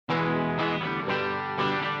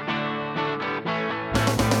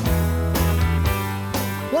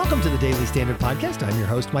Welcome to the Daily Standard Podcast. I'm your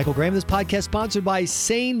host, Michael Graham. This podcast sponsored by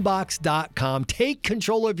sanebox.com. Take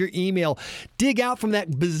control of your email. Dig out from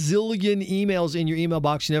that bazillion emails in your email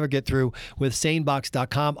box you never get through with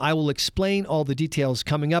sanebox.com. I will explain all the details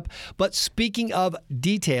coming up. But speaking of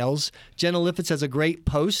details, Jenna Lifitz has a great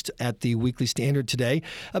post at the Weekly Standard today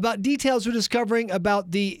about details we're discovering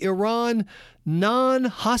about the Iran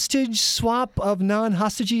non-hostage swap of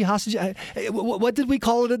non-hostage. What did we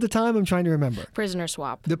call it at the time? I'm trying to remember. Prisoner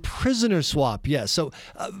swap. The prisoner swap, yes. So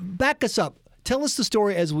back us up. Tell us the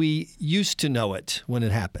story as we used to know it when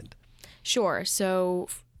it happened. Sure. So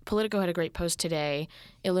Politico had a great post today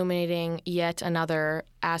illuminating yet another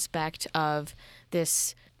aspect of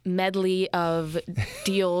this medley of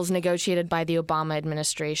deals negotiated by the Obama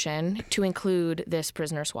administration to include this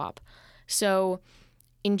prisoner swap. So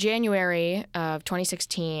in January of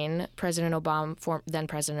 2016, then President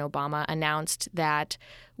Obama announced that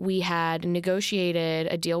we had negotiated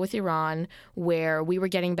a deal with Iran where we were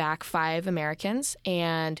getting back 5 Americans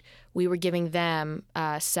and we were giving them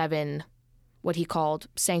 7, what he called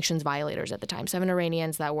sanctions violators at the time, 7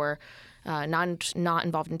 Iranians that were not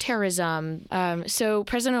involved in terrorism. So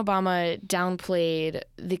President Obama downplayed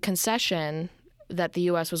the concession that the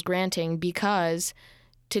U.S. was granting because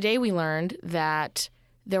today we learned that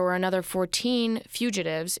there were another 14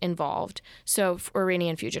 fugitives involved, so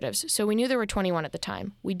Iranian fugitives. So we knew there were 21 at the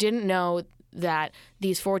time. We didn't know that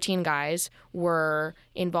these 14 guys were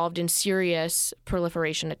involved in serious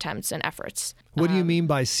proliferation attempts and efforts. What do you mean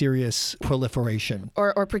by serious proliferation?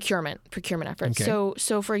 Or procurement efforts. Okay.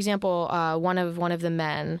 So for example, one of the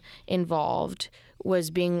men involved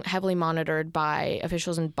was being heavily monitored by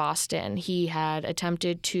officials in Boston. He had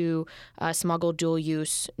attempted to smuggle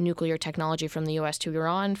dual-use nuclear technology from the U.S. to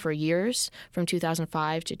Iran for years, from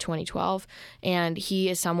 2005 to 2012. And he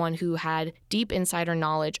is someone who had deep insider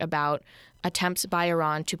knowledge about attempts by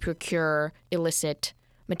Iran to procure illicit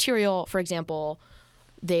material. For example,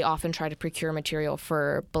 they often try to procure material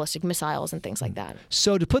for ballistic missiles and things like that.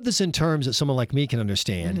 So to put this in terms that someone like me can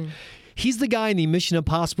understand, he's the guy in the Mission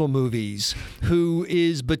Impossible movies who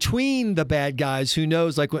is between the bad guys, who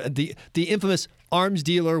knows, like the infamous arms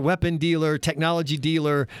dealer, weapon dealer, technology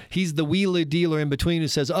dealer. He's the wheeler dealer in between who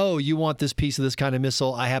says, oh, you want this piece of this kind of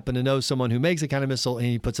missile. I happen to know someone who makes a kind of missile, and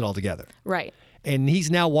he puts it all together. Right. And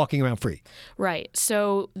he's now walking around free. Right.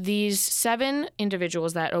 So these 7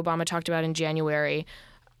 individuals that Obama talked about in January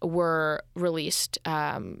were released.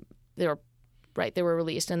 They were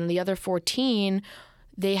released. And the other 14,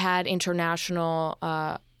 they had international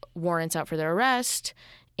warrants out for their arrest,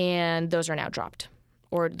 and those are now dropped,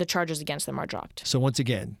 or the charges against them are dropped. So once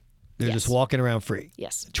again, they're just walking around free.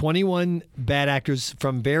 Yes. 21 bad actors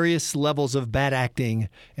from various levels of bad acting,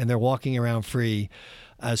 and they're walking around free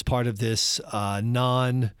as part of this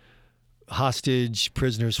non-hostage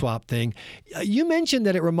prisoner swap thing. You mentioned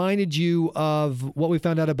that it reminded you of what we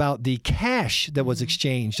found out about the cash that was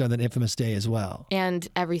exchanged on that infamous day as well. And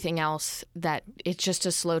everything else, that it's just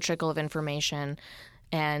a slow trickle of information.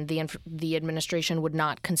 And the administration would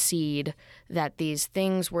not concede that these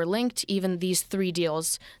things were linked, even these 3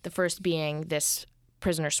 deals, the first being this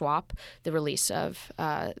prisoner swap, the release of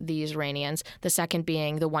these Iranians, the second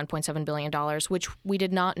being the $1.7 billion, which we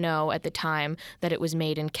did not know at the time that it was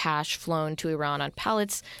made in cash flown to Iran on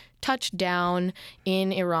pallets, touched down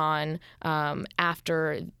in Iran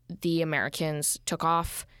after the Americans took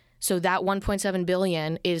off. So that $1.7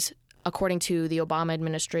 billion is, according to the Obama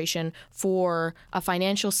administration, for a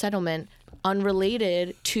financial settlement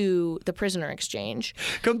unrelated to the prisoner exchange.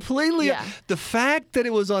 Completely. Yeah. The fact that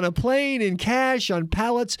it was on a plane in cash on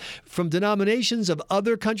pallets from denominations of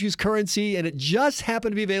other countries' currency, and it just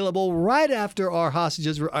happened to be available right after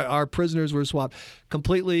our prisoners were swapped.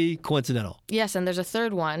 Completely coincidental. Yes, and there's a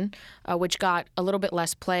third one, which got a little bit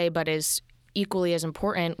less play, but is equally as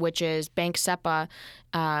important, which is Bank SEPA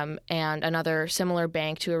and another similar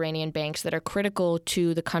bank to Iranian banks that are critical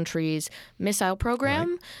to the country's missile program.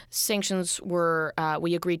 Right. Sanctions were,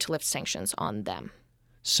 we agreed to lift sanctions on them.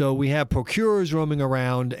 So we have procurers roaming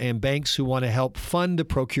around and banks who want to help fund the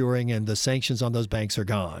procuring, and the sanctions on those banks are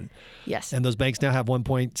gone. Yes. And those banks now have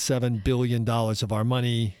 $1.7 billion of our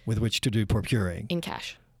money with which to do procuring. In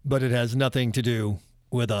cash. But it has nothing to do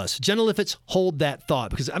with us. Jenna Lifitz, hold that thought,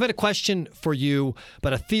 because I've got a question for you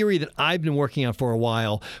about a theory that I've been working on for a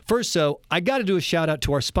while. First, I got to do a shout out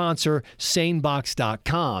to our sponsor,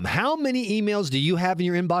 sanebox.com. How many emails do you have in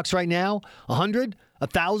your inbox right now? 100?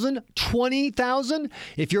 1,000? 20,000?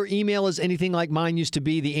 If your email is anything like mine used to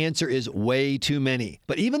be, the answer is way too many.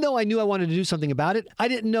 But even though I knew I wanted to do something about it, I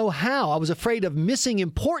didn't know how. I was afraid of missing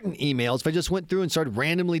important emails if I just went through and started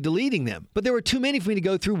randomly deleting them. But there were too many for me to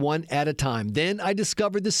go through one at a time. Then I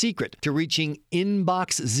discovered the secret to reaching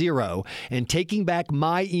inbox zero and taking back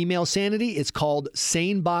my email sanity. It's called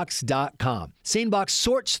sanebox.com. Sanebox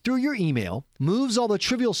sorts through your email, moves all the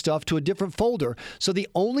trivial stuff to a different folder, so the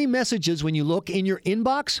only messages when you look in your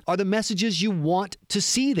inbox are the messages you want to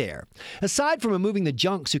see there. Aside from removing the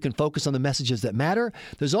junk so you can focus on the messages that matter,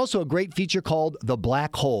 there's also a great feature called the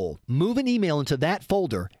black hole. Move an email into that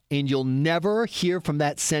folder and you'll never hear from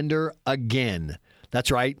that sender again. That's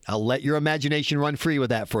right. I'll let your imagination run free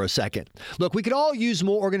with that for a second. Look, we could all use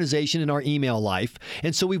more organization in our email life,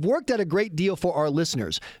 and so we've worked out a great deal for our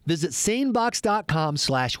listeners. Visit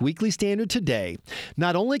sanebox.com/weeklystandard today.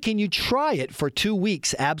 Not only can you try it for 2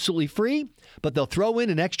 weeks absolutely free, but they'll throw in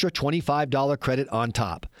an extra $25 credit on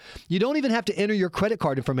top. You don't even have to enter your credit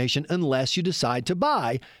card information unless you decide to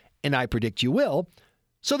buy, and I predict you will,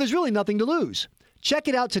 so there's really nothing to lose. Check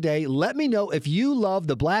it out today. Let me know if you love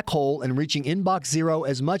the black hole and reaching inbox zero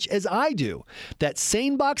as much as I do. That's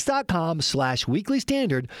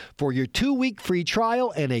sanebox.com/weeklystandard for your 2-week free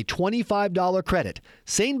trial and a $25 credit.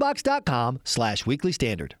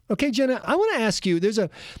 sanebox.com/weeklystandard. Okay, Jenna, I want to ask you, there's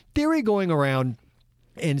a theory going around,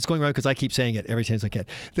 and it's going around because I keep saying it every chance I get,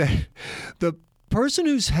 that the person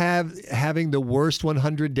who's having the worst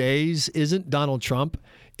 100 days isn't Donald Trump.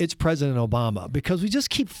 It's President Obama, because we just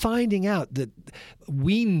keep finding out that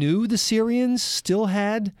we knew the Syrians still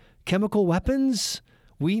had chemical weapons.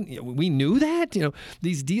 We knew that,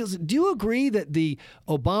 these deals. Do you agree that the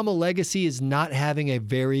Obama legacy is not having a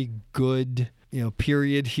very good,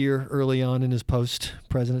 period here early on in his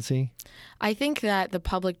post-presidency? I think that the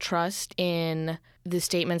public trust in the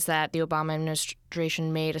statements that the Obama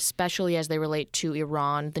administration made, especially as they relate to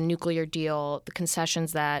Iran, the nuclear deal, the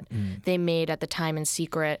concessions that they made at the time in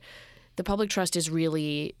secret, the public trust is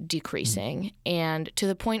really decreasing. And to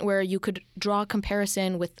the point where you could draw a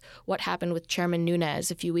comparison with what happened with Chairman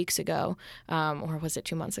Nunes a few weeks ago, or was it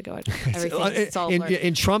 2 months ago? It's all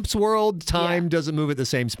in Trump's world, time doesn't move at the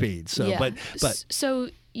same speed. So, yeah. but so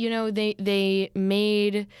they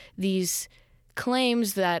made these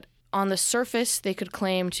claims that on the surface they could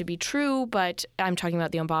claim to be true, but I'm talking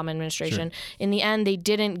about the Obama administration. Sure. In the end, they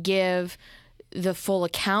didn't give the full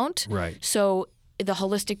account. Right. So the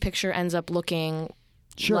holistic picture ends up looking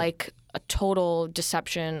like a total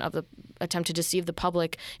deception of the attempt to deceive the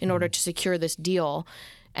public in order to secure this deal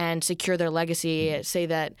and secure their legacy, say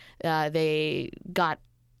that they got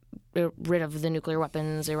rid of the nuclear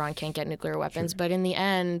weapons, Iran can't get nuclear weapons. Sure. But in the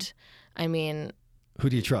end, I mean, who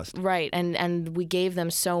do you trust? Right. And we gave them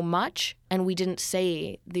so much, and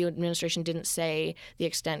the administration didn't say the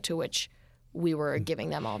extent to which we were giving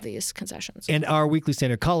them all these concessions. And our Weekly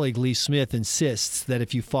Standard colleague, Lee Smith, insists that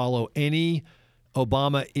if you follow any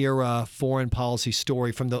Obama-era foreign policy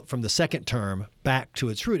story from the second term back to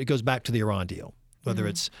its root, it goes back to the Iran deal. Whether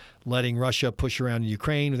it's letting Russia push around in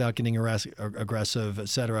Ukraine without getting aggressive, et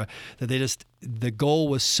cetera, that the goal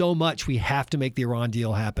was so much, we have to make the Iran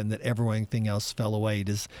deal happen, that everything else fell away.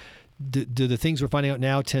 Do the things we're finding out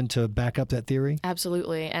now tend to back up that theory?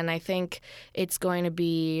 Absolutely. And I think it's going to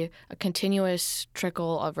be a continuous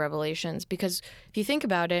trickle of revelations, because if you think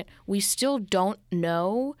about it, we still don't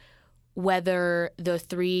know whether the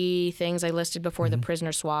 3 things I listed before, the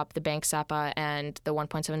prisoner swap, the bank SAPA, and the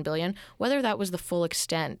 $1.7 billion, whether that was the full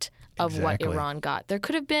extent of what Iran got. There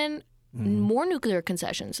could have been more nuclear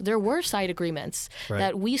concessions. There were side agreements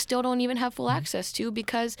that we still don't even have full access to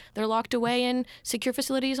because they're locked away in secure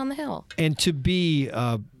facilities on the Hill. And to be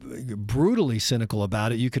brutally cynical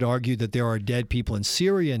about it, you could argue that there are dead people in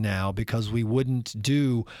Syria now because we wouldn't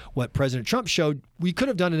do what President Trump showed we could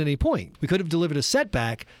have done at any point. We could have delivered a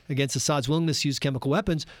setback against Assad's willingness to use chemical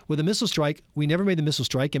weapons with a missile strike. We never made the missile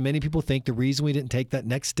strike, and many people think the reason we didn't take that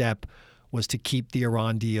next step was to keep the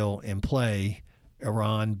Iran deal in play.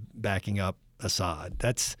 Iran backing up Assad.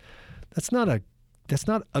 That's not a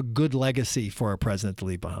good legacy for a president to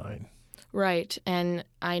leave behind. Right. And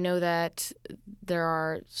I know that there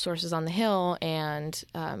are sources on the Hill and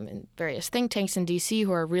various think tanks in D.C.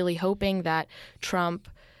 who are really hoping that Trump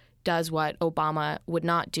does what Obama would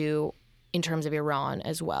not do in terms of Iran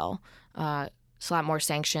as well, slap more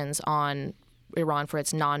sanctions on Iran for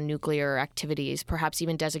its non-nuclear activities, perhaps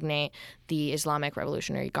even designate the Islamic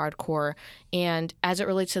Revolutionary Guard Corps. And as it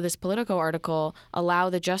relates to this Politico article, allow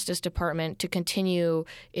the Justice Department to continue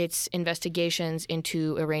its investigations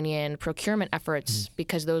into Iranian procurement efforts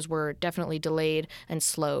because those were definitely delayed and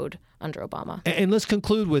slowed under Obama. And let's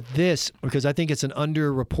conclude with this, because I think it's an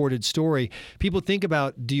underreported story. People think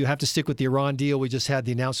about, do you have to stick with the Iran deal? We just had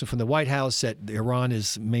the announcement from the White House that Iran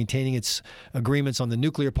is maintaining its agreements on the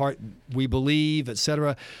nuclear part, we believe, et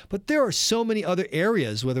cetera. But there are so many other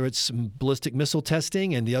areas, whether it's ballistic missile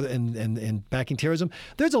testing and the other and backing terrorism.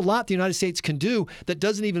 There's a lot the United States can do that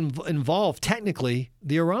doesn't even involve technically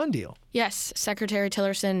the Iran deal. Yes, Secretary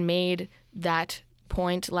Tillerson made that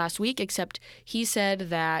point last week, except he said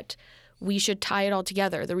that we should tie it all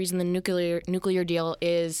together. The reason the nuclear deal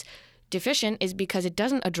is deficient is because it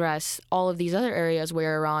doesn't address all of these other areas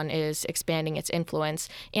where Iran is expanding its influence,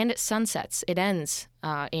 and it sunsets. It ends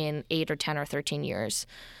in 8 or 10 or 13 years.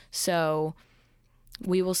 So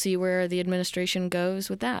we will see where the administration goes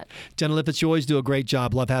with that. Jenna Lipitz, you always do a great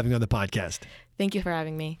job. Love having you on the podcast. Thank you for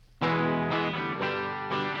having me.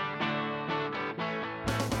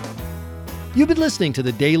 You've been listening to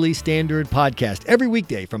the Daily Standard podcast every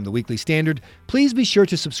weekday from the Weekly Standard. Please be sure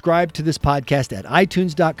to subscribe to this podcast at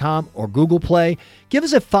iTunes.com or Google Play. Give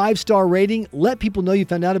us a 5-star rating. Let people know you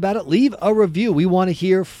found out about it. Leave a review. We want to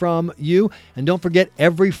hear from you. And don't forget,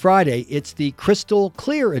 every Friday, it's the Crystal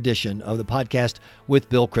Clear edition of the podcast with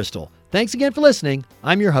Bill Crystal. Thanks again for listening.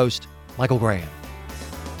 I'm your host, Michael Graham.